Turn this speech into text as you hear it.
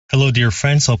Hello, dear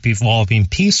friends. Hope you've all been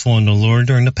peaceful in the Lord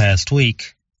during the past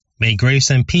week. May grace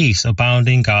and peace abound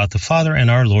in God the Father and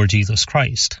our Lord Jesus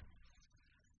Christ.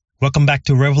 Welcome back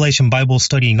to Revelation Bible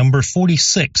Study number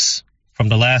 46 from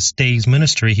the Last Days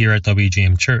Ministry here at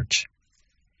WGM Church.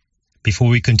 Before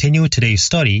we continue with today's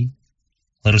study,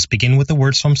 let us begin with the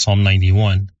words from Psalm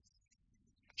 91.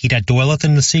 He that dwelleth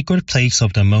in the secret place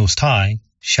of the Most High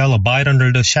shall abide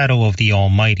under the shadow of the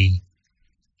Almighty.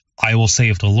 I will say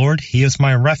of the Lord, He is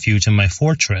my refuge and my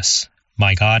fortress.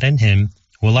 My God, in Him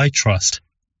will I trust.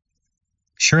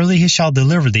 Surely He shall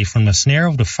deliver thee from the snare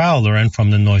of the fowler and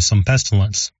from the noisome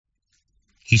pestilence.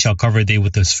 He shall cover thee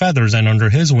with His feathers, and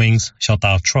under His wings shalt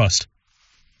thou trust.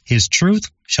 His truth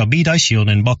shall be thy shield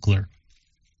and buckler.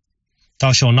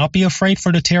 Thou shalt not be afraid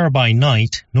for the terror by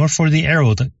night, nor for the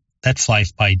arrow that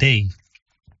flieth by day,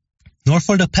 nor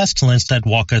for the pestilence that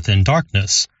walketh in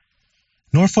darkness,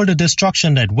 nor for the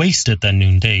destruction that wasteth at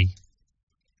noonday.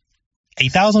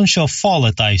 1,000 shall fall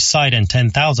at thy side, and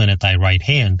 10,000 at thy right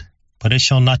hand, but it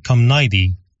shall not come nigh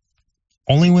thee.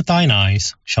 Only with thine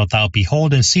eyes shalt thou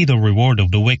behold and see the reward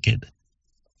of the wicked.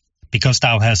 Because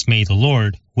thou hast made the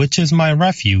Lord, which is my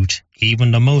refuge,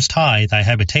 even the Most High, thy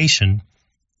habitation,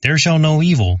 there shall no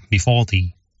evil befall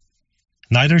thee,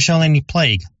 neither shall any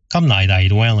plague come nigh thy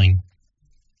dwelling.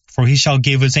 For He shall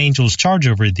give His angels charge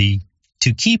over thee,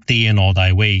 to keep thee in all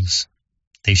thy ways.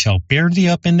 They shall bear thee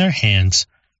up in their hands,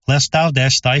 lest thou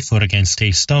dash thy foot against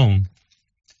a stone.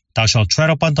 Thou shalt tread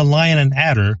upon the lion and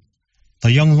adder,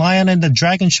 the young lion and the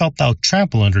dragon shalt thou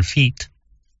trample under feet.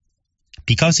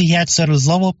 Because he hath set his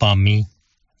love upon me,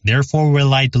 therefore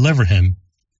will I deliver him.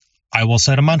 I will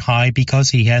set him on high, because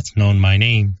he hath known my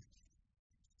name.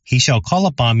 He shall call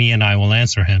upon me, and I will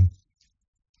answer him.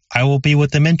 I will be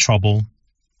with him in trouble.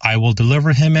 I will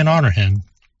deliver him and honor him.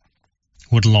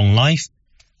 With long life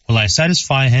will I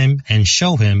satisfy him and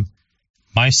show him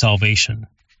my salvation.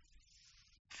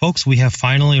 Folks, we have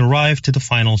finally arrived to the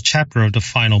final chapter of the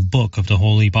final book of the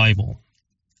Holy Bible.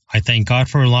 I thank God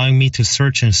for allowing me to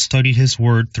search and study His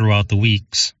Word throughout the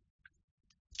weeks.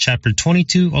 Chapter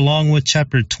 22, along with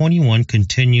chapter 21,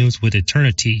 continues with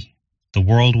eternity, the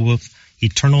world with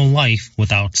eternal life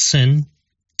without sin,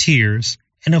 tears,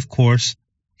 and of course,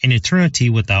 an eternity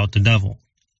without the devil.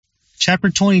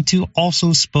 Chapter 22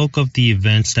 also spoke of the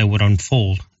events that would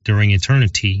unfold during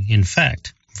eternity. In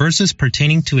fact, verses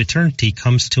pertaining to eternity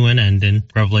comes to an end in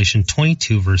Revelation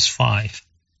 22 verse 5.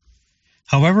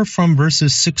 However, from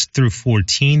verses 6 through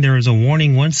 14, there is a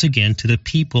warning once again to the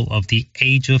people of the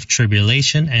age of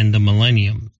tribulation and the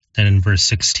millennium. Then in verse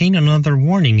 16, another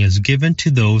warning is given to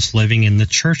those living in the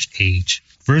church age.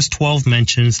 Verse 12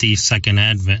 mentions the second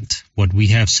advent. What we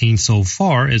have seen so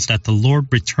far is that the Lord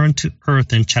returned to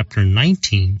earth in chapter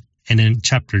 19, and in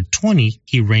chapter 20,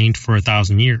 He reigned for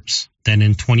 1,000 years. Then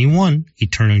in 21,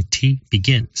 eternity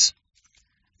begins.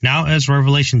 Now as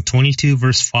Revelation 22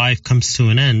 verse 5 comes to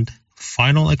an end,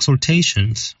 final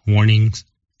exhortations, warnings,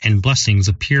 and blessings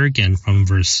appear again from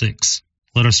verse 6.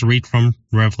 Let us read from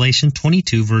Revelation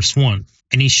 22 verse 1.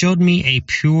 And He showed me a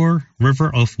pure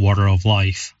river of water of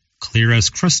life, clear as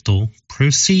crystal,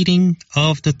 proceeding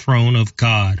of the throne of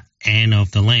God and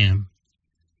of the Lamb.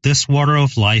 This water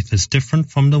of life is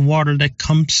different from the water that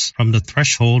comes from the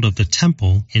threshold of the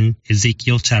temple in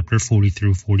Ezekiel chapter 40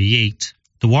 through 48.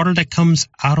 The water that comes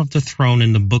out of the throne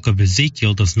in the book of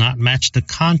Ezekiel does not match the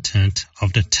content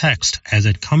of the text as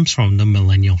it comes from the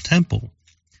millennial temple.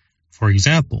 For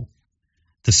example,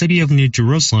 the city of New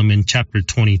Jerusalem in chapter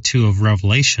 22 of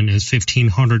Revelation is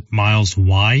 1,500 miles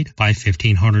wide by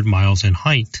 1,500 miles in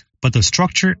height, but the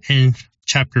structure in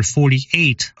chapter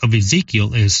 48 of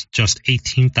Ezekiel is just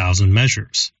 18,000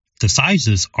 measures. The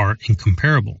sizes are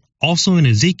incomparable. Also in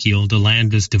Ezekiel, the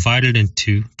land is divided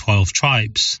into 12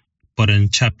 tribes, but in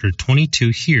chapter 22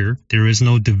 here, there is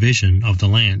no division of the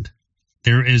land.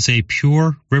 There is a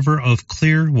pure river of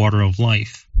clear water of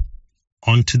life.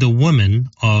 Unto the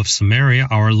woman of Samaria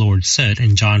our Lord said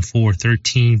in John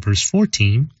 4:13 verse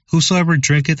 14, Whosoever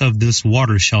drinketh of this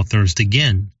water shall thirst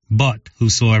again, but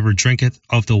whosoever drinketh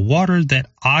of the water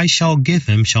that I shall give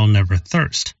him shall never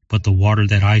thirst. But the water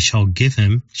that I shall give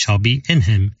him shall be in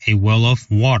him a well of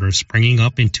water springing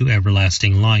up into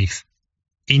everlasting life.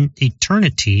 In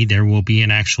eternity, there will be an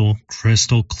actual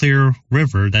crystal clear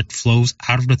river that flows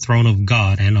out of the throne of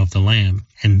God and of the Lamb,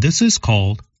 and this is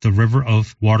called the river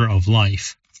of water of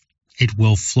life. It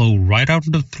will flow right out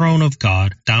of the throne of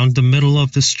God down the middle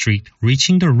of the street,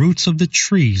 reaching the roots of the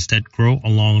trees that grow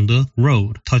along the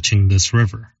road, touching this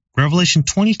river. Revelation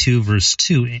 22 verse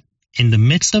 2, in the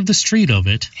midst of the street of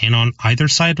it, and on either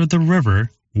side of the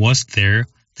river, was there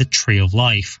the tree of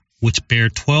life, which bare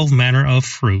 12 manner of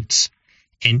fruits,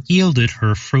 and yielded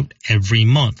her fruit every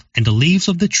month, and the leaves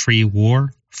of the tree were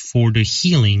for the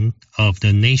healing of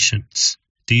the nations.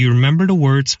 Do you remember the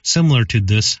words similar to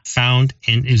this found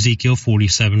in Ezekiel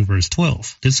 47 verse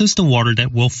 12? This is the water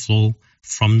that will flow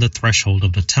from the threshold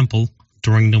of the temple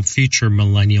during the future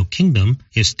millennial kingdom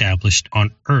established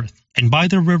on earth, and by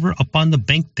the river upon the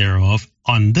bank thereof,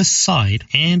 on this side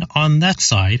and on that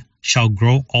side, shall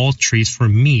grow all trees for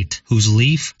meat, whose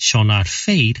leaf shall not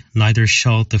fade, neither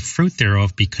shall the fruit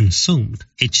thereof be consumed.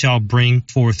 It shall bring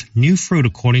forth new fruit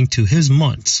according to his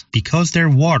months, because their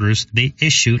waters they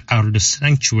issued out of the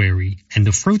sanctuary, and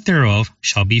the fruit thereof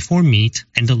shall be for meat,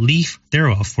 and the leaf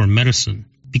thereof for medicine.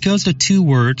 Because the two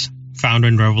words found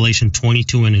in Revelation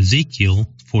 22 and Ezekiel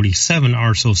 47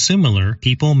 are so similar,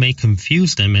 people may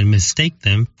confuse them and mistake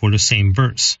them for the same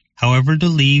verse. However, the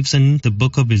leaves in the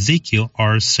book of Ezekiel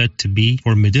are said to be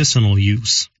for medicinal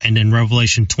use, and in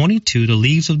Revelation 22, the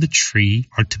leaves of the tree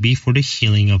are to be for the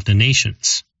healing of the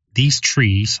nations. These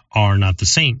trees are not the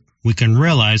same. We can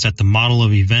realize that the model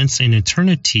of events in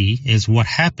eternity is what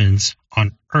happens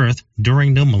on earth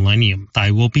during the millennium.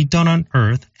 Thy will be done on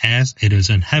earth as it is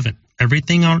in heaven.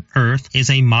 Everything on earth is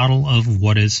a model of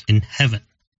what is in heaven.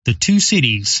 The two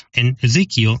cities in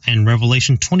Ezekiel and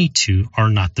Revelation 22 are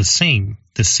not the same.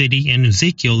 The city in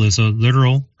Ezekiel is a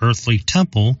literal earthly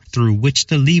temple through which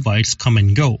the Levites come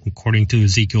and go, according to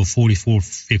Ezekiel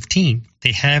 44:15.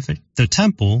 They have the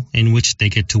temple in which they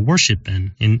get to worship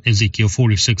in Ezekiel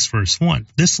 46 verse 1.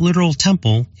 This literal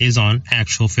temple is on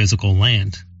actual physical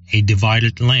land, a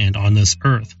divided land on this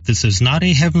earth. This is not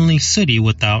a heavenly city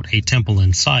without a temple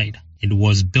inside. It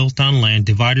was built on land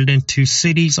divided into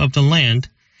cities of the land,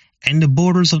 and the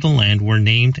borders of the land were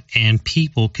named, and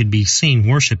people could be seen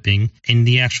worshiping in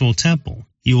the actual temple.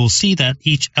 You will see that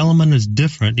each element is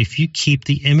different if you keep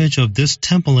the image of this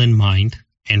temple in mind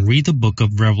and read the book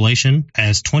of Revelation,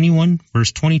 as 21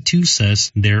 verse 22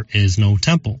 says, there is no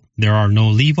temple. There are no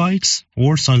Levites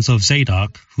or sons of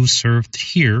Zadok who served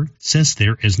here, since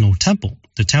there is no temple.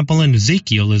 The temple in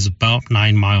Ezekiel is about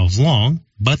 9 miles long,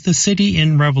 but the city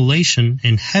in Revelation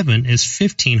in heaven is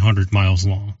 1,500 miles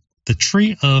long. The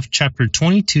tree of chapter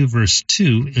 22 verse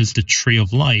 2 is the tree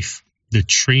of life. The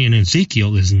tree in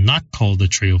Ezekiel is not called the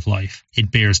tree of life.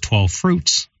 It bears 12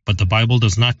 fruits, but the Bible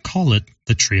does not call it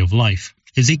the tree of life.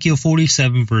 Ezekiel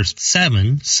 47 verse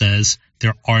 7 says,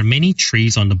 there are many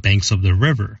trees on the banks of the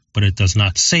river, but it does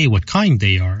not say what kind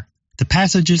they are. The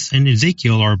passages in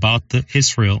Ezekiel are about the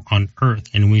Israel on earth,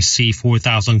 and we see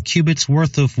 4,000 cubits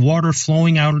worth of water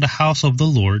flowing out of the house of the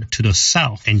Lord to the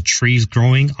south, and trees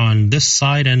growing on this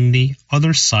side and the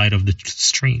other side of the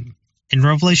stream. In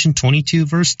Revelation 22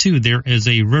 verse 2, there is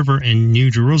a river in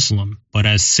New Jerusalem, but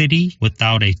as city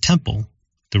without a temple.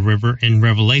 The river in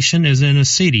Revelation is in a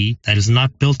city that is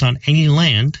not built on any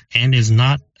land and is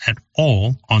not at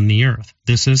all on the earth.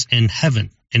 This is in heaven.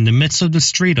 In the midst of the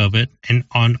street of it, and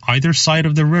on either side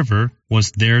of the river,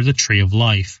 was there the tree of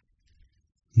life.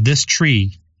 This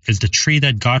tree is the tree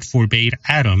that God forbade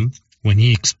Adam when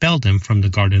he expelled him from the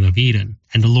Garden of Eden.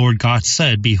 And the Lord God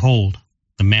said, behold,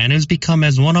 the man is become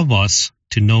as one of us,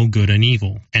 to know good and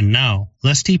evil. And now,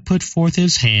 lest he put forth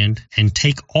his hand, and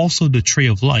take also the tree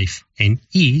of life, and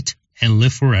eat, and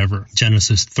live forever.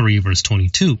 Genesis 3 verse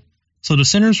 22. So the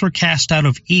sinners were cast out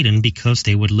of Eden because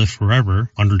they would live forever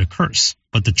under the curse.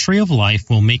 But the tree of life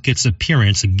will make its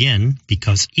appearance again,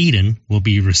 because Eden will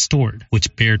be restored,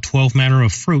 which bare 12 manner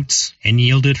of fruits, and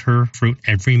yielded her fruit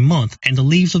every month, and the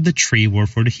leaves of the tree were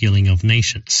for the healing of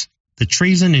nations. The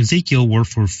trees in Ezekiel were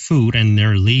for food, and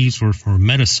their leaves were for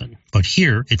medicine. But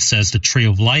here it says the tree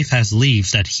of life has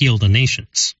leaves that heal the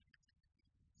nations.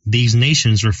 These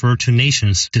nations refer to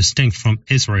nations distinct from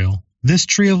Israel. This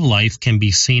tree of life can be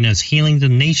seen as healing the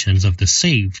nations of the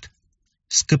saved.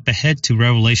 Skip ahead to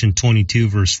Revelation 22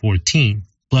 verse 14.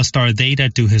 Blessed are they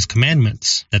that do his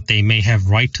commandments, that they may have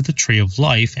right to the tree of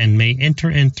life, and may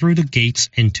enter in through the gates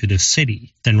into the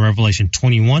city. Then Revelation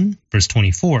 21 verse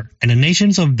 24. And the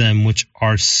nations of them which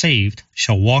are saved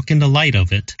shall walk in the light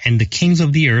of it, and the kings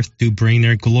of the earth do bring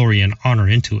their glory and honor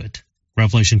into it.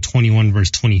 Revelation 21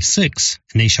 verse 26.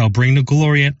 And they shall bring the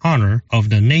glory and honor of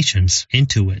the nations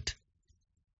into it.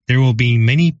 There will be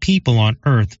many people on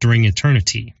earth during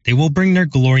eternity. They will bring their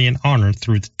glory and honor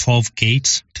through the 12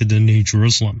 gates to the New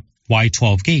Jerusalem. Why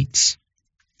 12 gates?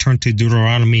 Turn to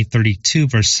Deuteronomy 32,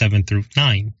 verse 7 through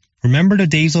 9. Remember the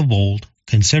days of old.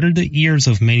 Consider the years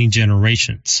of many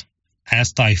generations.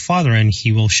 Ask thy father, and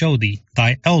he will show thee,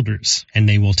 thy elders, and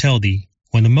they will tell thee.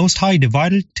 When the Most High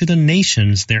divided to the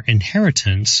nations their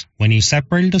inheritance, when he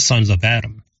separated the sons of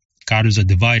Adam. God is a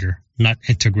divider, not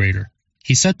integrator.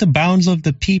 He set the bounds of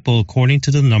the people according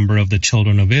to the number of the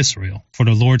children of Israel. For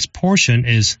the Lord's portion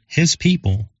is his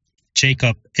people.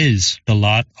 Jacob is the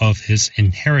lot of his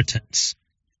inheritance.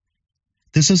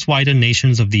 This is why the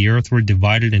nations of the earth were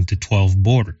divided into 12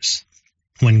 borders.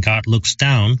 When God looks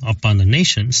down upon the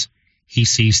nations, he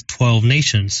sees 12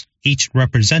 nations, each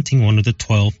representing one of the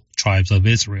 12 tribes of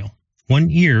Israel. 1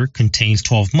 year contains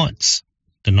 12 months.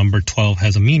 The number 12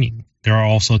 has a meaning. There are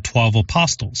also 12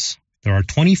 apostles. There are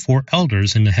 24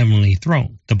 elders in the heavenly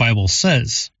throne. The Bible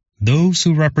says, those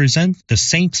who represent the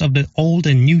saints of the Old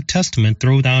and New Testament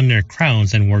throw down their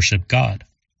crowns and worship God.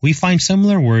 We find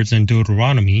similar words in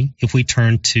Deuteronomy if we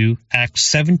turn to Acts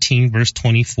 17, verse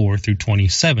 24 through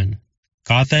 27.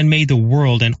 God then made the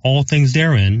world and all things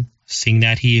therein, seeing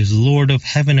that he is Lord of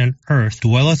heaven and earth,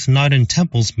 dwelleth not in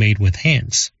temples made with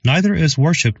hands, neither is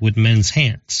worshipped with men's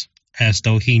hands, as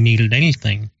though he needed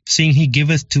anything, seeing he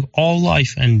giveth to all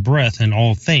life and breath and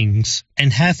all things,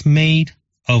 and hath made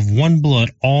of one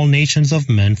blood all nations of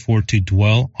men for to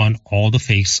dwell on all the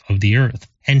face of the earth,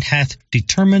 and hath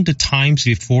determined the times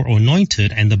before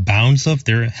anointed and the bounds of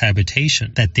their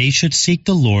habitation, that they should seek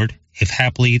the Lord, if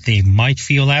haply they might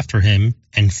feel after him,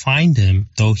 and find him,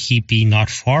 though he be not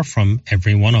far from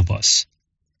every one of us.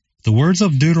 The words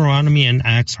of Deuteronomy and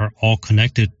Acts are all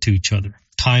connected to each other.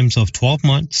 Times of 12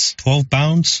 months, 12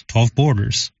 bounds, 12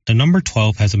 borders. The number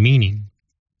 12 has a meaning.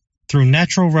 Through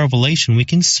natural revelation, we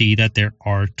can see that there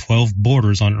are 12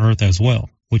 borders on earth as well,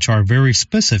 which are very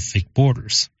specific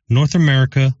borders. North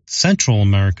America, Central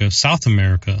America, South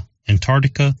America,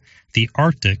 Antarctica, the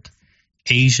Arctic,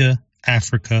 Asia,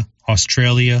 Africa,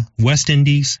 Australia, West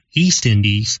Indies, East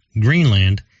Indies,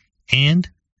 Greenland, and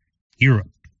Europe.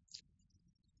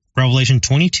 Revelation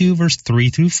 22, verse 3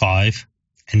 through 5,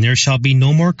 and there shall be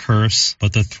no more curse,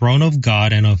 but the throne of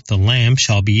God and of the Lamb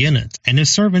shall be in it, and his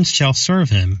servants shall serve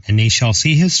him, and they shall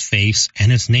see his face, and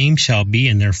his name shall be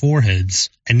in their foreheads.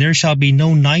 And there shall be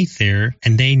no night there,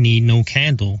 and they need no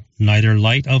candle, neither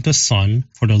light of the sun,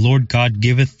 for the Lord God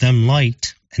giveth them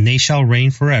light, and they shall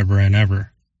reign forever and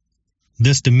ever.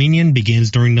 This dominion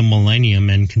begins during the millennium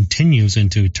and continues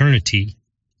into eternity.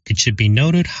 It should be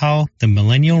noted how the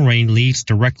millennial reign leads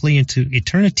directly into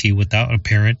eternity without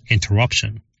apparent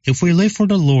interruption. If we live for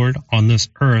the Lord on this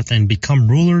earth and become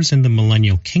rulers in the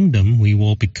millennial kingdom, we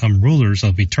will become rulers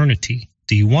of eternity.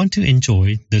 Do you want to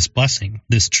enjoy this blessing?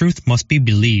 This truth must be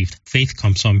believed. Faith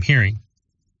comes from hearing.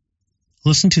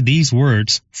 Listen to these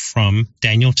words from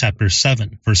Daniel chapter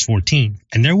 7, verse 14.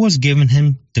 And there was given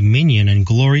him dominion and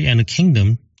glory and a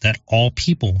kingdom, that all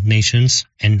people, nations,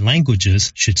 and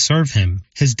languages should serve him.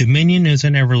 His dominion is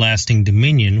an everlasting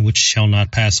dominion which shall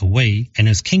not pass away, and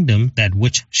his kingdom that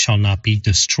which shall not be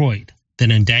destroyed.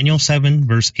 Then in Daniel 7,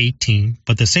 verse 18,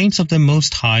 but the saints of the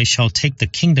Most High shall take the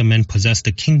kingdom and possess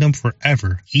the kingdom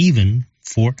forever, even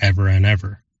forever and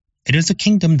ever. It is a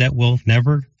kingdom that will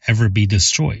never, ever be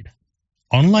destroyed.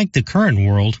 Unlike the current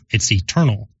world, it's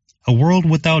eternal. A world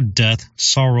without death,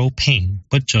 sorrow, pain,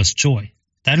 but just joy.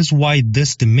 That is why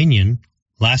this dominion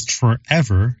lasts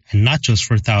forever, and not just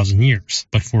for 1,000 years,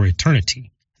 but for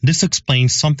eternity. This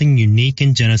explains something unique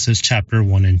in Genesis chapter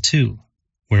 1 and 2,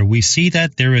 where we see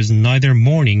that there is neither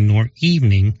morning nor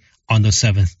evening on the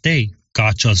seventh day.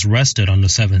 God just rested on the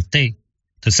seventh day.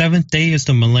 The seventh day is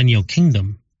the millennial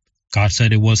kingdom. God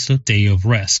said it was the day of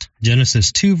rest.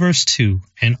 Genesis 2 verse 2,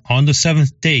 and on the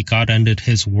seventh day God ended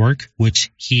his work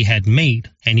which he had made,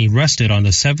 and he rested on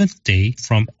the seventh day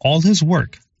from all his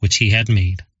work which he had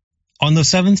made. On the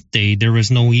seventh day there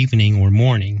is no evening or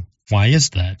morning. Why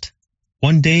is that?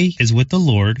 1 day is with the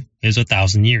Lord is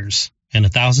 1,000 years, and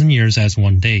 1,000 years as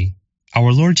 1 day.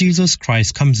 Our Lord Jesus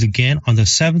Christ comes again on the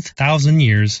 7,000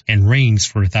 years and reigns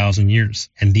for 1,000 years,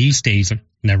 and these days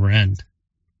never end.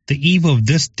 The eve of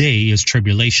this day is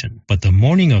tribulation, but the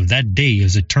morning of that day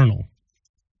is eternal.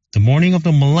 The morning of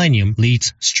the millennium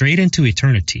leads straight into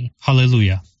eternity.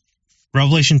 Hallelujah.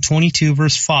 Revelation 22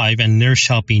 verse 5, and there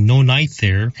shall be no night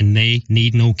there, and they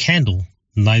need no candle,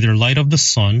 neither light of the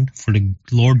sun, for the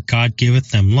Lord God giveth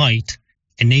them light,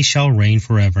 and they shall reign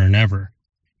forever and ever.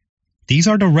 These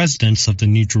are the residents of the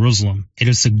New Jerusalem. It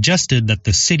is suggested that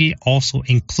the city also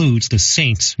includes the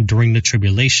saints during the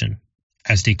tribulation,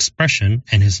 as the expression,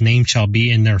 and his name shall be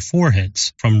in their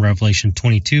foreheads, from Revelation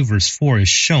 22 verse 4 is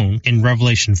shown in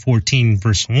Revelation 14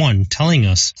 verse 1, telling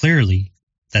us clearly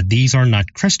that these are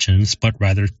not Christians, but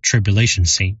rather tribulation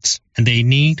saints, and they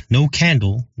need no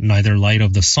candle, neither light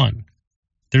of the sun.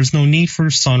 There's no need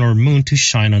for sun or moon to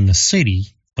shine on the city,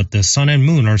 but the sun and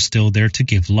moon are still there to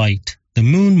give light. The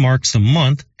moon marks the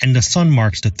month, and the sun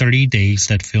marks the 30 days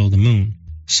that fill the moon.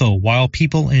 So, while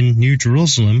people in New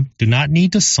Jerusalem do not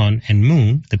need the sun and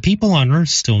moon, the people on earth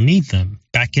still need them.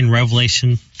 Back in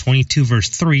Revelation 22 verse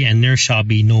 3, and there shall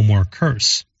be no more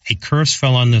curse. A curse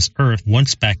fell on this earth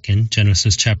once back in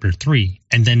Genesis chapter 3,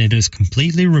 and then it is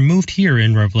completely removed here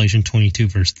in Revelation 22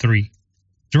 verse 3.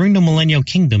 During the millennial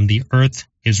kingdom, the earth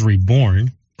is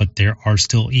reborn, but there are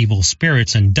still evil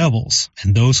spirits and devils,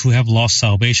 and those who have lost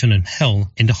salvation in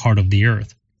hell in the heart of the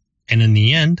earth. And in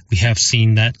the end, we have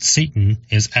seen that Satan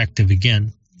is active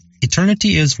again.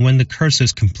 Eternity is when the curse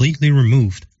is completely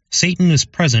removed. Satan is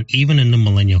present even in the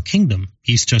millennial kingdom.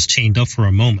 He's just chained up for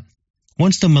a moment.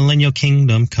 Once the millennial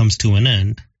kingdom comes to an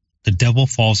end, the devil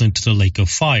falls into the lake of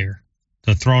fire.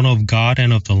 The throne of God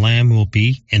and of the Lamb will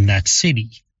be in that city.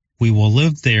 We will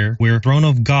live there where the throne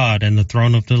of God and the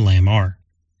throne of the Lamb are.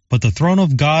 But the throne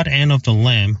of God and of the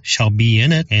Lamb shall be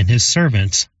in it, and his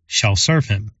servants shall serve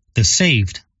him. The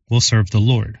saved will serve the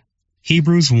Lord.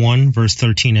 Hebrews 1 verse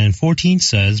 13 and 14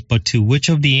 says, But to which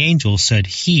of the angels said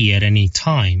he at any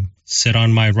time, Sit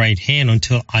on my right hand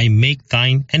until I make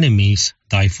thine enemies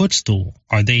thy footstool?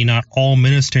 Are they not all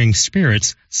ministering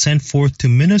spirits sent forth to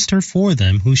minister for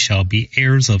them who shall be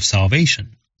heirs of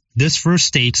salvation? This verse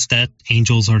states that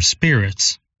angels are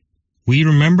spirits. We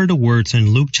remember the words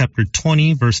in Luke chapter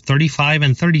 20 verse 35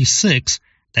 and 36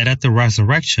 that at the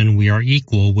resurrection we are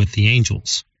equal with the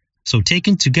angels. So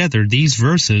taken together, these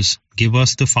verses give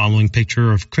us the following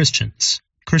picture of Christians.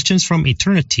 Christians from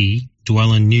eternity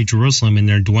dwell in New Jerusalem in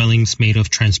their dwellings made of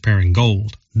transparent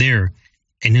gold. There,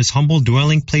 in his humble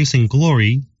dwelling place in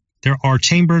glory, there are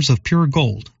chambers of pure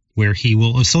gold, where he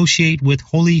will associate with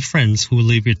holy friends who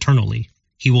live eternally.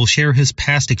 He will share his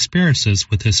past experiences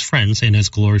with his friends in his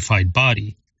glorified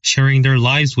body, sharing their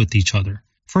lives with each other,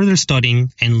 further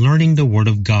studying and learning the Word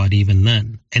of God even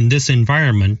then. In this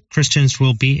environment, Christians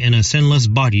will be in a sinless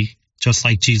body, just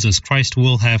like Jesus Christ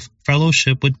will have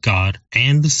fellowship with God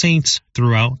and the saints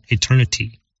throughout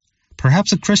eternity.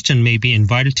 Perhaps a Christian may be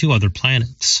invited to other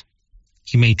planets.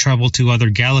 He may travel to other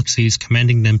galaxies,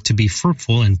 commanding them to be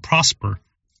fruitful and prosper,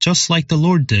 just like the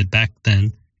Lord did back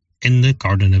then in the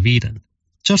Garden of Eden.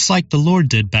 Just like the Lord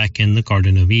did back in the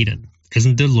Garden of Eden.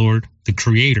 Isn't the Lord the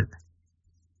Creator?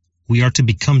 We are to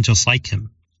become just like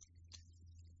him.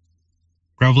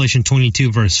 Revelation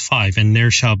 22 verse 5, And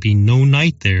there shall be no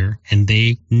night there, and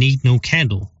they need no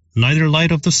candle, neither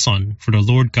light of the sun, for the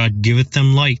Lord God giveth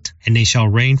them light, and they shall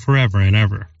reign forever and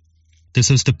ever. This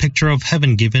is the picture of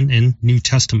heaven given in New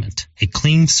Testament, a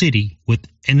clean city with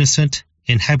innocent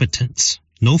inhabitants,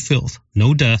 no filth,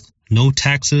 no death, no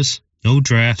taxes, no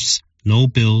drafts, no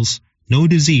bills, no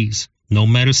disease, no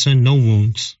medicine, no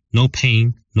wounds, no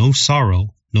pain, no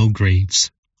sorrow, no graves.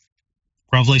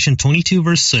 Revelation 22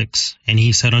 verse 6, And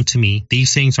he said unto me,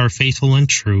 These things are faithful and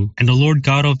true, and the Lord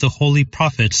God of the holy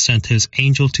prophets sent his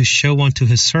angel to show unto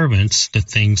his servants the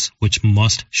things which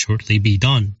must shortly be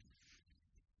done.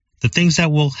 The things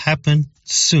that will happen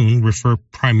soon refer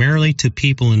primarily to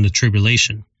people in the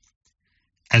tribulation.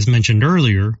 As mentioned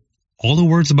earlier, all the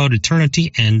words about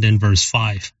eternity end in verse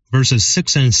 5. Verses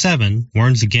 6 and 7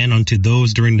 warns again unto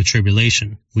those during the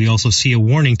tribulation. We also see a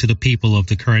warning to the people of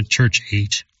the current church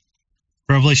age.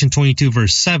 Revelation 22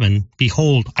 verse 7,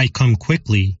 Behold, I come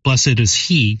quickly. Blessed is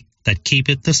he that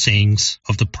keepeth the sayings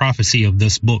of the prophecy of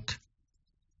this book.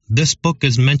 This book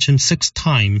is mentioned 6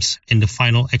 times in the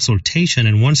final exhortation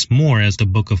and once more as the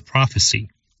book of prophecy,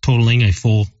 totaling a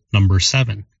full number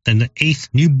 7. Then the 8th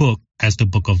new book as the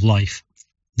book of life.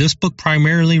 This book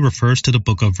primarily refers to the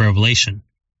book of Revelation.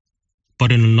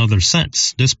 But in another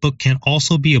sense, this book can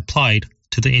also be applied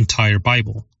to the entire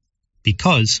Bible,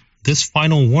 because this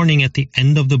final warning at the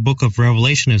end of the book of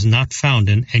Revelation is not found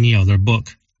in any other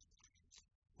book.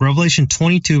 Revelation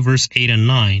 22 verse 8 and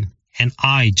 9, And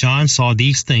I, John, saw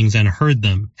these things and heard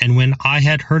them. And when I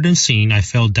had heard and seen, I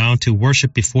fell down to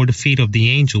worship before the feet of the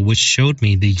angel which showed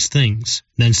me these things.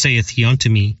 Then saith he unto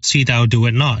me, See thou do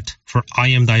it not, for I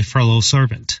am thy fellow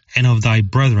servant, and of thy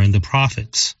brethren the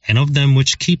prophets, and of them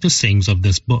which keep the sayings of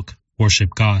this book.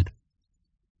 Worship God.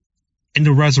 In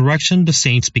the resurrection, the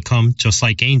saints become just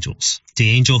like angels. The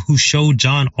angel who showed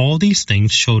John all these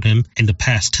things showed him in the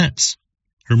past tense.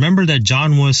 Remember that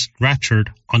John was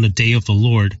raptured on the day of the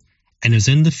Lord, and is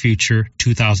in the future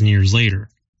 2,000 years later.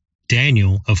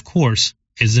 Daniel, of course,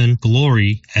 is in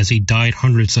glory as he died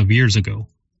hundreds of years ago.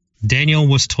 Daniel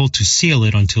was told to seal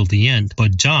it until the end,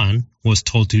 but John was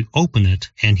told to open it,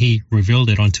 and he revealed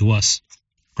it unto us.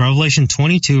 Revelation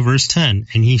 22 verse 10,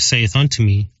 And he saith unto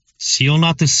me, Seal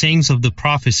not the sayings of the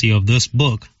prophecy of this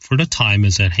book, for the time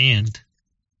is at hand.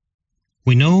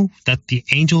 We know that the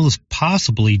angel is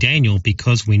possibly Daniel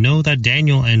because we know that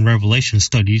Daniel and Revelation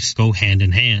studies go hand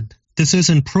in hand. This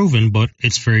isn't proven, but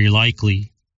it's very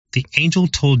likely. The angel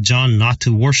told John not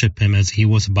to worship him as he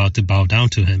was about to bow down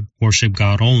to him. Worship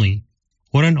God only.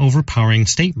 What an overpowering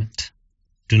statement.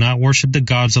 Do not worship the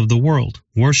gods of the world.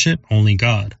 Worship only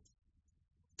God.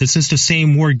 This is the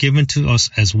same word given to us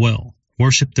as well.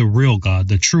 Worship the real God,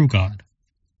 the true God.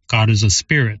 God is a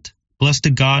spirit. Bless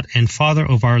the God and Father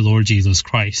of our Lord Jesus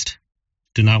Christ.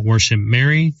 Do not worship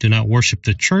Mary. Do not worship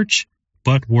the church,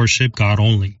 but worship God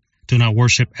only. Do not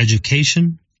worship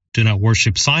education. Do not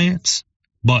worship science,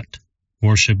 but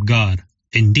worship God.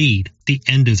 Indeed, the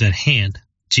end is at hand.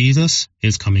 Jesus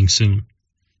is coming soon.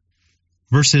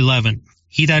 Verse 11.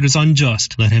 He that is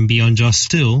unjust, let him be unjust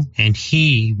still, and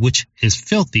he which is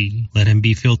filthy, let him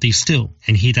be filthy still,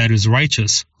 and he that is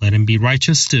righteous, let him be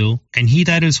righteous still, and he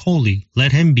that is holy,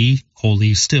 let him be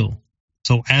holy still.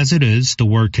 So as it is, the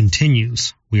word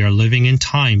continues. We are living in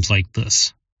times like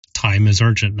this. Time is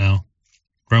urgent now.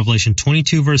 Revelation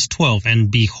 22 verse 12,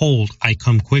 and behold, I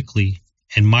come quickly,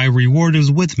 and my reward is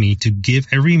with me to give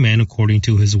every man according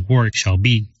to his work shall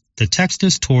be. The text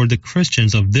is toward the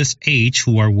Christians of this age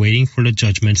who are waiting for the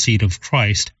judgment seat of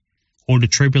Christ, or the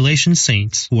tribulation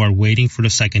saints who are waiting for the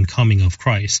second coming of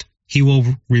Christ. He will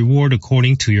reward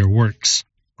according to your works.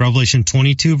 Revelation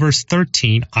 22 verse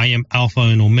 13, I am Alpha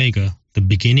and Omega, the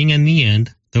beginning and the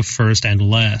end, the first and the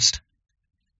last.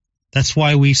 That's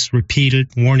why we repeated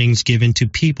warnings given to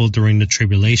people during the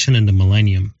tribulation and the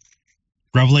millennium.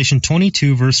 Revelation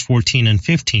 22 verse 14 and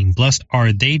 15, blessed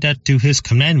are they that do his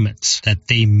commandments, that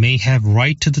they may have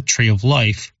right to the tree of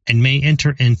life, and may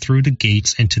enter in through the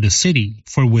gates into the city.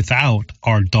 For without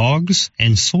are dogs,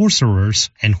 and sorcerers,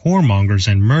 and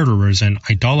whoremongers, and murderers, and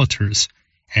idolaters,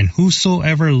 and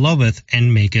whosoever loveth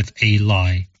and maketh a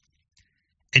lie.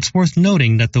 It's worth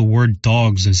noting that the word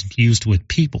dogs is used with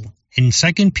people. In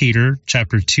 2 Peter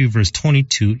chapter 2 verse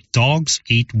 22, dogs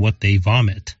eat what they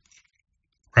vomit.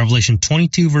 Revelation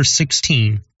 22 verse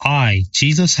 16, I,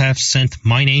 Jesus, have sent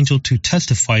mine angel to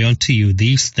testify unto you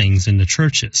these things in the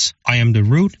churches. I am the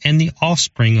root and the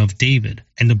offspring of David,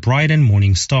 and the bright and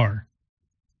morning star.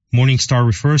 Morning star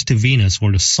refers to Venus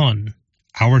or the sun.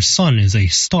 Our sun is a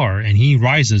star, and he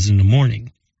rises in the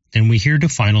morning. Then we hear the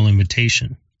final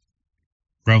invitation.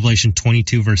 Revelation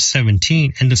 22 verse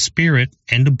 17, and the Spirit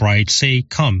and the bride say,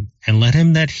 Come, and let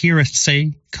him that heareth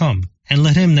say, Come, and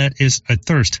let him that is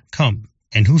athirst come.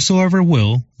 And whosoever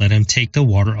will, let him take the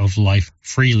water of life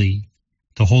freely.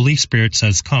 The Holy Spirit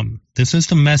says, Come. This is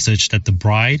the message that the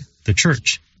bride, the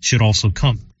church, should also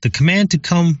come. The command to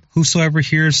come, whosoever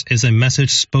hears, is a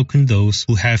message spoken to those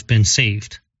who have been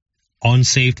saved.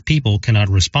 Unsaved people cannot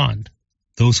respond.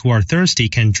 Those who are thirsty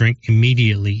can drink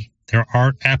immediately. There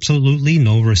are absolutely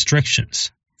no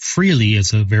restrictions. Freely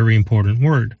is a very important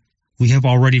word. We have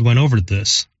already went over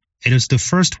this. It is the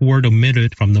first word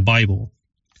omitted from the Bible.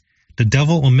 The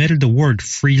devil omitted the word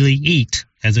freely eat,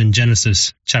 as in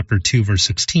Genesis chapter 2 verse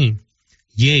 16.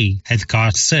 Yea, hath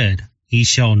God said, Ye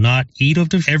shall not eat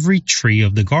of every tree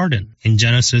of the garden, in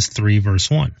Genesis 3 verse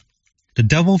 1. The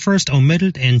devil first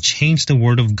omitted and changed the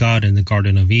word of God in the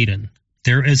Garden of Eden.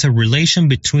 There is a relation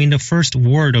between the first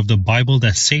word of the Bible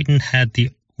that Satan had the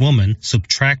woman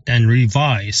subtract and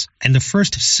revise, and the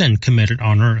first sin committed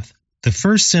on earth. The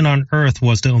first sin on earth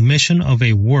was the omission of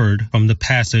a word from the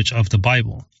passage of the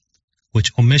Bible,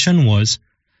 which omission was,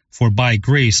 For by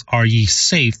grace are ye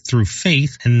saved through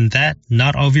faith, and that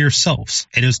not of yourselves.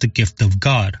 It is the gift of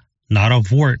God, not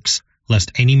of works,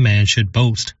 lest any man should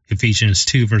boast. Ephesians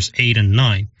 2 verse 8 and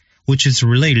 9, which is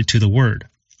related to the word.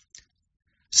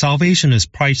 Salvation is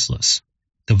priceless.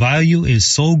 The value is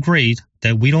so great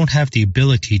that we don't have the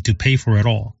ability to pay for it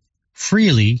all.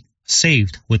 Freely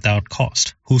saved without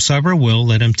cost. Whosoever will,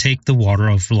 let him take the water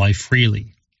of life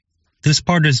freely. This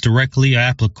part is directly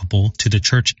applicable to the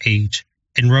church age.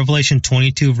 In Revelation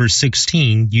 22 verse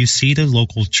 16, you see the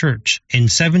local church. In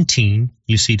 17,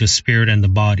 you see the spirit and the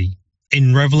body.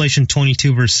 In Revelation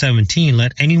 22 verse 17,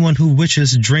 let anyone who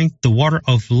wishes drink the water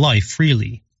of life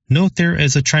freely. Note there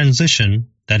is a transition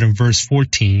that in verse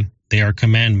 14, they are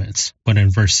commandments, but in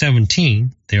verse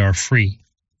 17, they are free.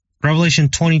 Revelation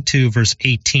 22 verse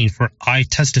 18, For I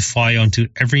testify unto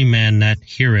every man that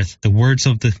heareth the words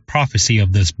of the prophecy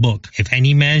of this book. If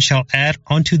any man shall add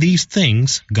unto these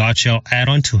things, God shall add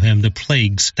unto him the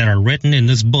plagues that are written in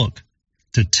this book.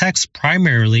 The text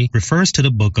primarily refers to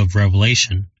the book of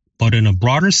Revelation, but in a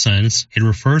broader sense, it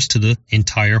refers to the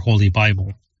entire Holy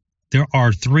Bible. There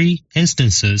are 3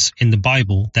 instances in the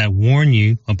Bible that warn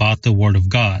you about the Word of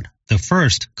God. The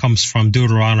first comes from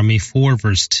Deuteronomy 4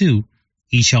 verse 2,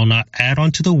 Ye shall not add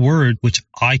unto the word which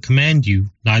I command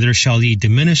you, neither shall ye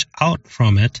diminish out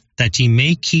from it, that ye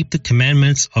may keep the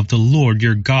commandments of the Lord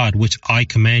your God which I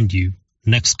command you.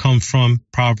 Next come from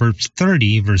Proverbs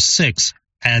 30, verse 6,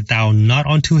 Add thou not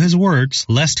unto his words,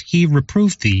 lest he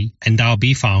reprove thee, and thou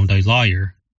be found a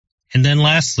liar. And then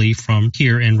lastly from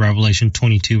here in Revelation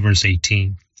 22, verse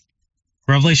 18.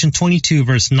 Revelation 22,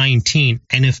 verse 19,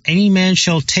 And if any man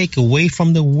shall take away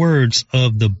from the words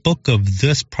of the book of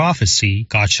this prophecy,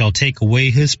 God shall take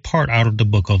away his part out of the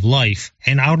book of life,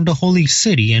 and out of the holy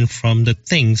city, and from the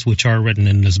things which are written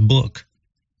in this book.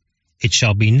 It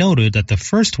shall be noted that the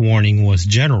first warning was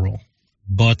general,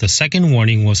 but the second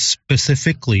warning was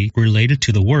specifically related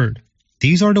to the word.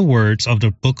 These are the words of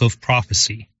the book of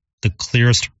prophecy. The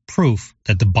clearest proof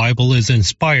that the Bible is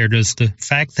inspired is the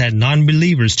fact that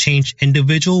non-believers change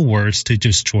individual words to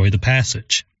destroy the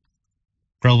passage.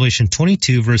 Revelation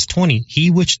 22, verse 20,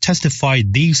 He which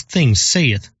testified these things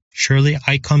saith, Surely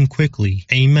I come quickly.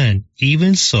 Amen.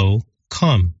 Even so,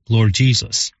 come, Lord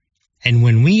Jesus. And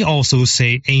when we also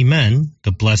say Amen,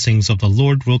 the blessings of the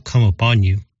Lord will come upon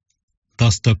you.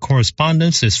 Thus the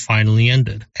correspondence is finally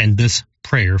ended, and this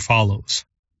prayer follows.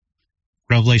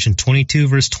 Revelation 22,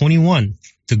 verse 21,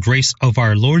 The grace of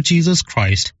our Lord Jesus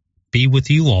Christ be with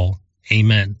you all.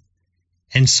 Amen.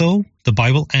 And so, the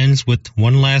Bible ends with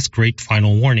one last great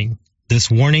final warning. This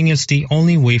warning is the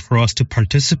only way for us to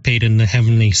participate in the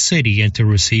heavenly city and to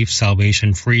receive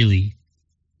salvation freely.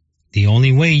 The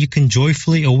only way you can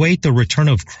joyfully await the return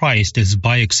of Christ is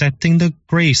by accepting the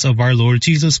grace of our Lord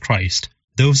Jesus Christ.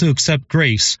 Those who accept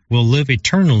grace will live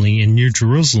eternally in New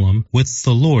Jerusalem with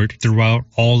the Lord throughout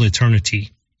all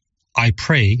eternity. I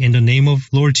pray in the name of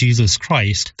Lord Jesus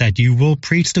Christ that you will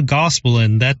preach the gospel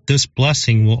and that this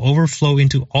blessing will overflow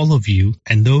into all of you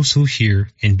and those who hear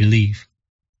and believe.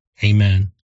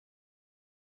 Amen.